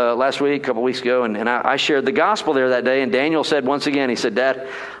tournament last week, a couple weeks ago, and I shared the gospel there that day, and Daniel said once again, he said, Dad,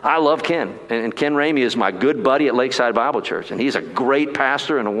 I love Ken. And Ken Ramey is my good buddy at Lakeside Bible Church, and he's a great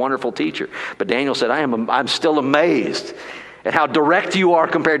pastor and a wonderful teacher. But Daniel said, I'm still amazed at how direct you are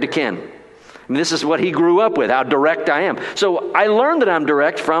compared to Ken. I mean, this is what he grew up with, how direct I am. So I learned that I'm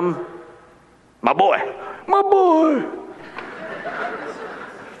direct from my boy.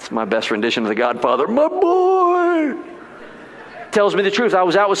 It's my best rendition of The Godfather. My boy tells me the truth. I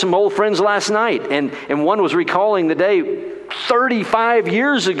was out with some old friends last night, and one was recalling the day 35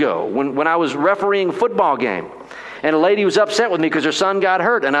 years ago when I was refereeing a football game. And a lady was upset with me because her son got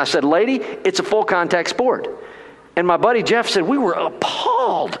hurt. And I said, lady, it's a full contact sport. And my buddy Jeff said, we were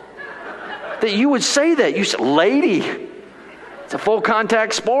appalled that you would say that. You said, lady, it's a full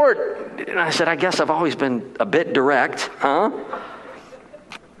contact sport. And I said, I guess I've always been a bit direct, huh?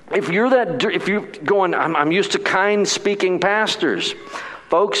 If you're going, I'm used to kind speaking pastors.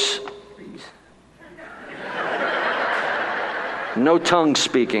 Folks, no tongue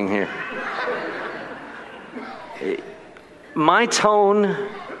speaking here. My tone,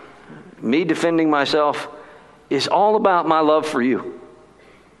 me defending myself, is all about my love for you.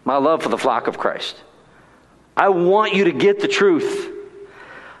 My love for the flock of Christ. I want you to get the truth.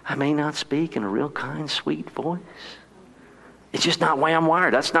 I may not speak in a real kind, sweet voice. It's just not the way I'm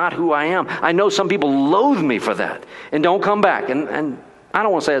wired. That's not who I am. I know some people loathe me for that and don't come back. And I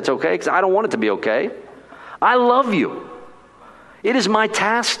don't want to say it's okay because I don't want it to be okay. I love you. It is my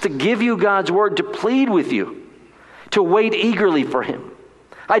task to give you God's word, to plead with you, to wait eagerly for him.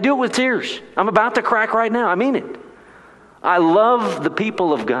 I do it with tears. I'm about to crack right now. I mean it. I love the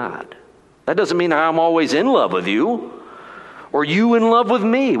people of God. That doesn't mean I'm always in love with you or you in love with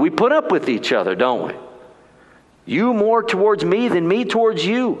me. We put up with each other, don't we? You more towards me than me towards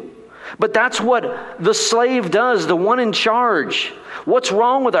you. But that's what the slave does, the one in charge. What's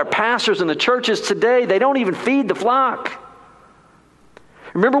wrong with our pastors in the churches today? They don't even feed the flock.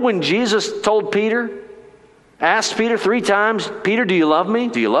 Remember when Jesus told Peter, asked Peter 3 times, Peter, do you love me?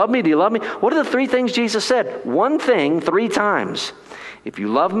 Do you love me? Do you love me? What are the 3 things Jesus said? One thing 3 times. If you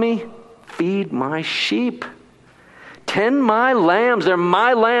love me, feed my sheep. Tend my lambs. They're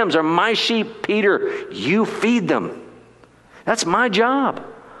my sheep. Peter, you feed them. That's my job.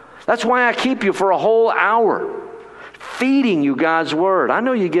 That's why I keep you for a whole hour, feeding you God's word. I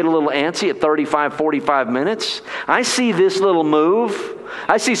know you get a little antsy at 35, 45 minutes. I see this little move.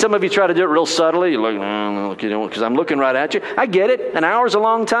 I see some of you try to do it real subtly. You're like, because I'm looking right at you. I get it. An hour's a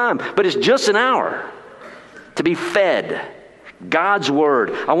long time, but it's just an hour to be fed God's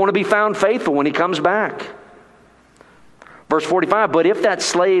word. I want to be found faithful when he comes back. Verse 45, but if that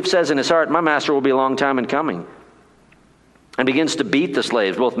slave says in his heart, my master will be a long time in coming, and begins to beat the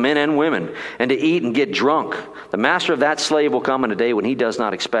slaves, both men and women, and to eat and get drunk, the master of that slave will come in a day when he does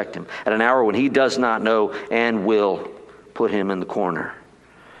not expect him, at an hour when he does not know, and will put him in the corner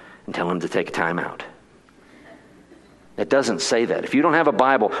and tell him to take time out. It doesn't say that. If you don't have a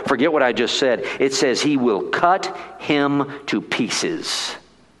Bible, forget what I just said. It says he will cut him to pieces.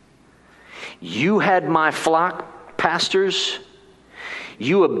 You had my flock, pastors.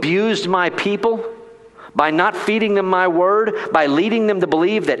 You abused my people by not feeding them my word, by leading them to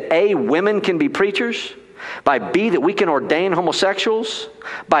believe that A, women can be preachers, By B, that we can ordain homosexuals.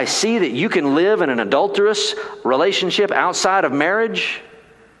 By C, that you can live in an adulterous relationship outside of marriage.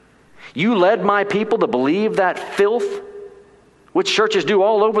 You led my people to believe that filth, which churches do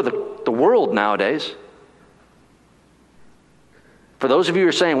all over the world nowadays. For those of you who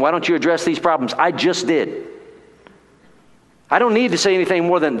are saying, why don't you address these problems? I just did. I don't need to say anything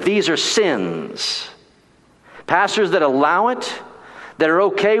more than these are sins. Pastors that allow it, that are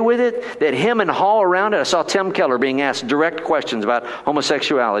okay with it, that hem and haw around it. I saw Tim Keller being asked direct questions about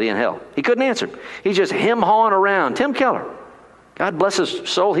homosexuality and hell. He couldn't answer. He's just hem-hawing around. Tim Keller. God bless his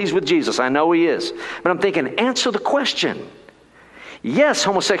soul. He's with Jesus. I know he is. But I'm thinking, answer the question. Yes,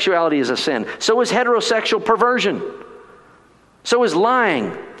 homosexuality is a sin. So is heterosexual perversion. So is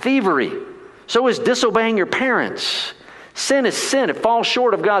lying, thievery. So is disobeying your parents. Sin is sin. It falls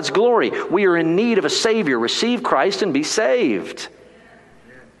short of God's glory. We are in need of a Savior. Receive Christ and be saved.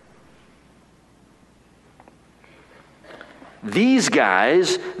 These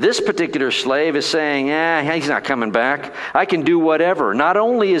guys, this particular slave is saying, he's not coming back. I can do whatever. Not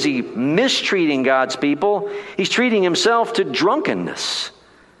only is he mistreating God's people, he's treating himself to drunkenness,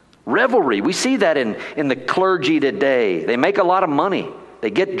 revelry. We see that in the clergy today. They make a lot of money. They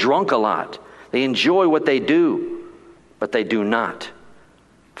get drunk a lot. They enjoy what they do, but they do not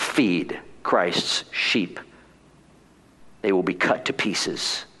feed Christ's sheep. They will be cut to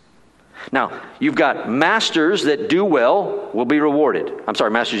pieces. Now, you've got masters that do well will be rewarded. I'm sorry,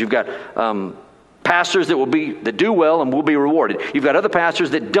 masters, you've got pastors that do well and will be rewarded. You've got other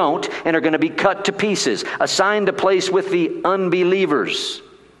pastors that don't and are going to be cut to pieces, assigned a place with the unbelievers.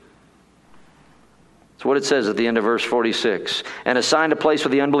 That's what it says at the end of verse 46. And assigned a place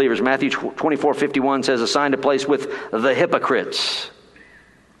with the unbelievers. Matthew 24:51 says assigned a place with the hypocrites.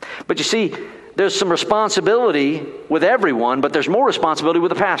 But you see, there's some responsibility with everyone, but there's more responsibility with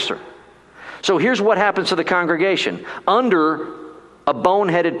the pastor. So here's what happens to the congregation under a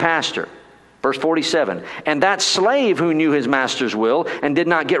boneheaded pastor. Verse 47, and that slave who knew his master's will and did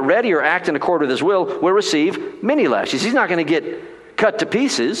not get ready or act in accord with his will receive many lashes. He's not going to get cut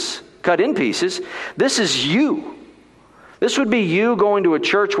in pieces. This is you. This would be you going to a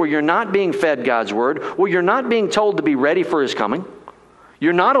church where you're not being fed God's word, where you're not being told to be ready for his coming.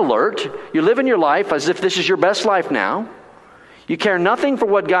 You're not alert. You're living your life as if this is your best life now. You care nothing for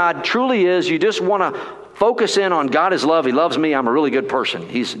what God truly is. You just want to focus in on God is love. He loves me. I'm a really good person.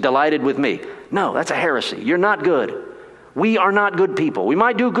 He's delighted with me. No, that's a heresy. You're not good. We are not good people. We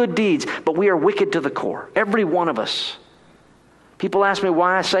might do good deeds, but we are wicked to the core. Every one of us. People ask me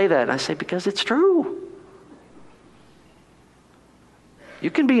why I say that. I say, because it's true. You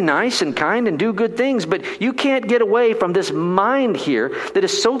can be nice and kind and do good things, but you can't get away from this mind here that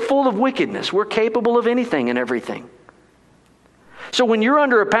is so full of wickedness. We're capable of anything and everything. So when you're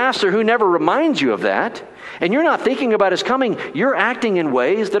under a pastor who never reminds you of that, and you're not thinking about his coming, you're acting in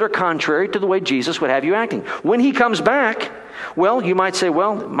ways that are contrary to the way Jesus would have you acting. When he comes back, well, you might say,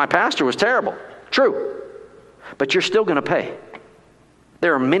 well, my pastor was terrible. True. But you're still going to pay.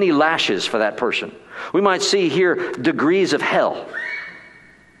 There are many lashes for that person. We might see here degrees of hell.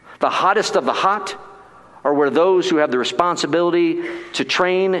 The hottest of the hot are where those who have the responsibility to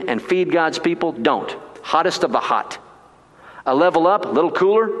train and feed God's people don't. Hottest of the hot. A level up, a little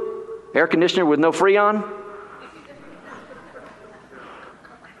cooler, air conditioner with no Freon.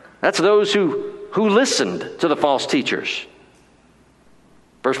 That's those who listened to the false teachers.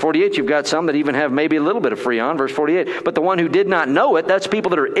 Verse 48, you've got some that even have maybe a little bit of Freon. Verse 48, but the one who did not know it, that's people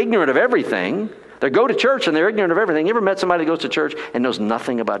that are ignorant of everything. They go to church and they're ignorant of everything. You ever met somebody that goes to church and knows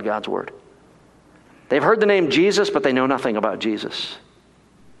nothing about God's word? They've heard the name Jesus, but they know nothing about Jesus.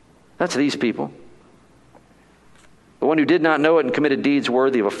 That's these people. The one who did not know it and committed deeds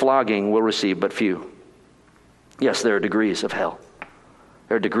worthy of a flogging will receive but few. Yes, there are degrees of hell.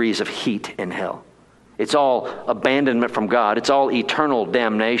 There are degrees of heat in hell. It's all abandonment from God. It's all eternal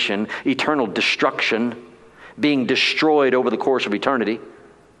damnation, eternal destruction, being destroyed over the course of eternity.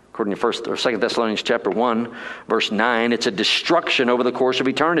 According to 1 or 2 Thessalonians chapter 1, verse 9, it's a destruction over the course of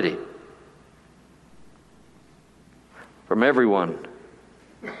eternity. From everyone.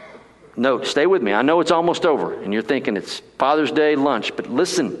 Note, stay with me. I know it's almost over, and you're thinking it's Father's Day lunch, but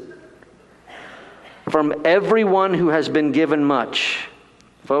listen. From everyone who has been given much,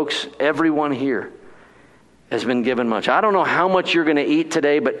 folks, everyone here has been given much. I don't know how much you're going to eat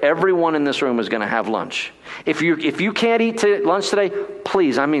today, but everyone in this room is going to have lunch. If you can't eat lunch today,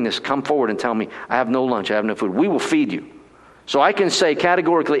 please, I mean this, come forward and tell me, I have no lunch, I have no food. We will feed you. So I can say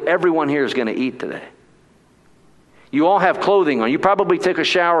categorically, everyone here is going to eat today. You all have clothing on. You probably took a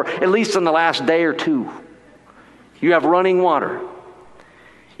shower at least in the last day or two. You have running water.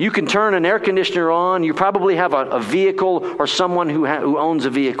 You can turn an air conditioner on. You probably have a vehicle or someone who owns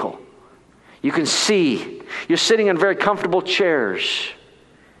a vehicle. You can see. You're sitting in very comfortable chairs.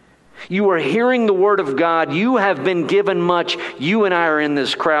 You are hearing the Word of God. You have been given much. You and I are in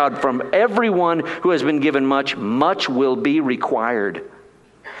this crowd. From everyone who has been given much, much will be required.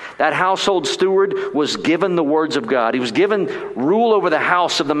 That household steward was given the words of God. He was given rule over the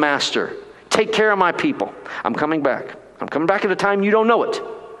house of the master. Take care of my people. I'm coming back. I'm coming back at a time you don't know it.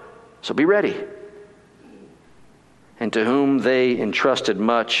 So be ready. And to whom they entrusted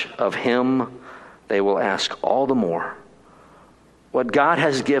much, of him they will ask all the more. What God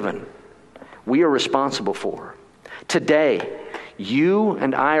has given, we are responsible for. Today, you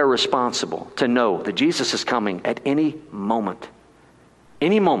and I are responsible to know that Jesus is coming at any moment.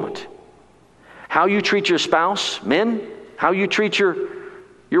 Any moment. How you treat your spouse, men, how you treat your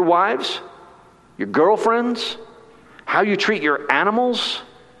wives, your girlfriends, how you treat your animals,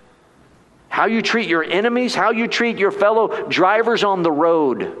 how you treat your enemies, how you treat your fellow drivers on the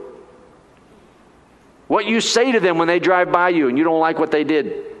road. What you say to them when they drive by you and you don't like what they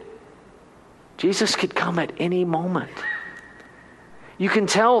did. Jesus could come at any moment. You can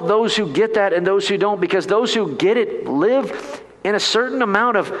tell those who get that and those who don't, because those who get it live in a certain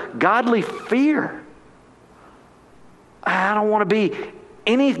amount of godly fear. I don't want to be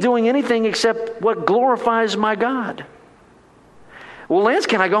doing anything except what glorifies my God. Well, Lance,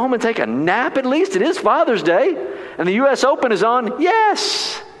 can I go home and take a nap at least? It is Father's Day and the U.S. Open is on.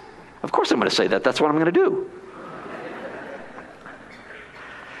 Yes. Of course I'm going to say that. That's what I'm going to do.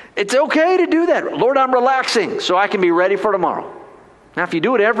 It's okay to do that. Lord, I'm relaxing so I can be ready for tomorrow. Now, if you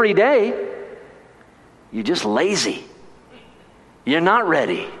do it every day, you're just lazy. You're not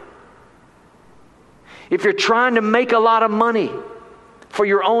ready. If you're trying to make a lot of money for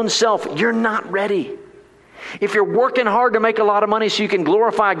your own self, you're not ready. If you're working hard to make a lot of money so you can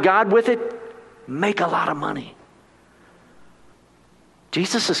glorify God with it, make a lot of money.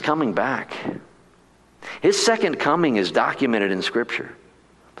 Jesus is coming back. His second coming is documented in Scripture.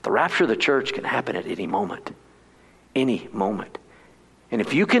 But the rapture of the church can happen at any moment. Any moment. And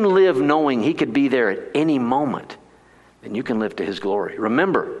if you can live knowing He could be there at any moment, then you can live to His glory.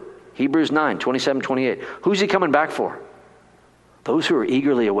 Remember, Hebrews 9, 27, 28. Who's He coming back for? Those who are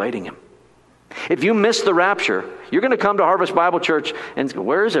eagerly awaiting Him. If you miss the rapture, you're going to come to Harvest Bible Church and go,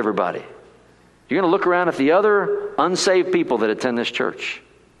 where is everybody? You're going to look around at the other unsaved people that attend this church.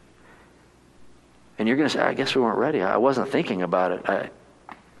 And you're going to say, I guess we weren't ready. I wasn't thinking about it.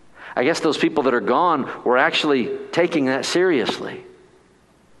 I guess those people that are gone were actually taking that seriously.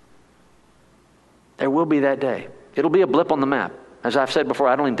 There will be that day. It'll be a blip on the map. As I've said before,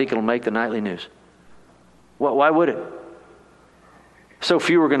 I don't even think it'll make the nightly news. Well, why would it? So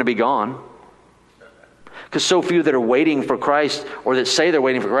few are going to be gone. Because so few that are waiting for Christ, or that say they're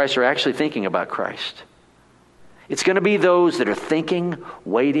waiting for Christ, are actually thinking about Christ. It's going to be those that are thinking,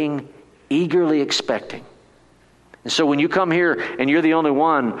 waiting, eagerly expecting. And so when you come here and you're the only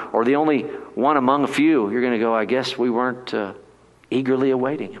one, or the only one among a few, you're going to go, I guess we weren't eagerly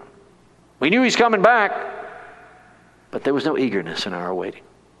awaiting Him. We knew He's coming back, but there was no eagerness in our awaiting.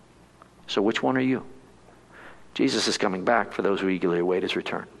 So which one are you? Jesus is coming back for those who eagerly await His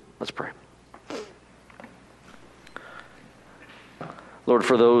return. Let's pray. Lord,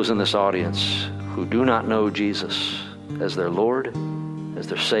 for those in this audience who do not know Jesus as their Lord, as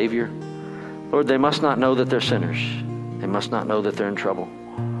their Savior, Lord, they must not know that they're sinners. They must not know that they're in trouble.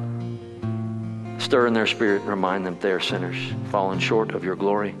 Stir in their spirit and remind them they are sinners, fallen short of your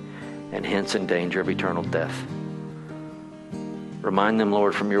glory, and hence in danger of eternal death. Remind them,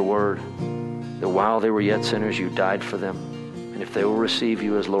 Lord, from your word, that while they were yet sinners, you died for them. And if they will receive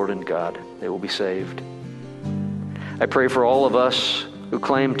you as Lord and God, they will be saved. I pray for all of us who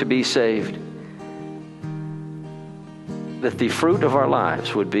claim to be saved, that the fruit of our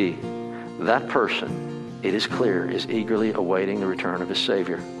lives would be that person, it is clear, is eagerly awaiting the return of his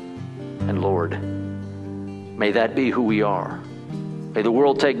Savior and Lord. May that be who we are. May the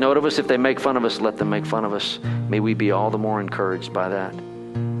world take note of us. If they make fun of us, let them make fun of us. May we be all the more encouraged by that.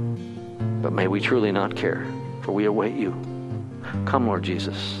 But may we truly not care, for we await you. Come, Lord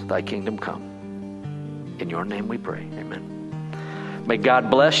Jesus, thy kingdom come. In your name we pray. Amen. May God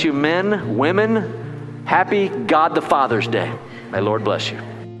bless you, men, women. Happy God the Father's Day. May Lord bless you.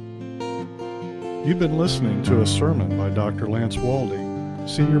 You've been listening to a sermon by Dr. Lance Waldy,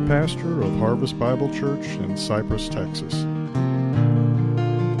 Senior Pastor of Harvest Bible Church in Cypress, Texas.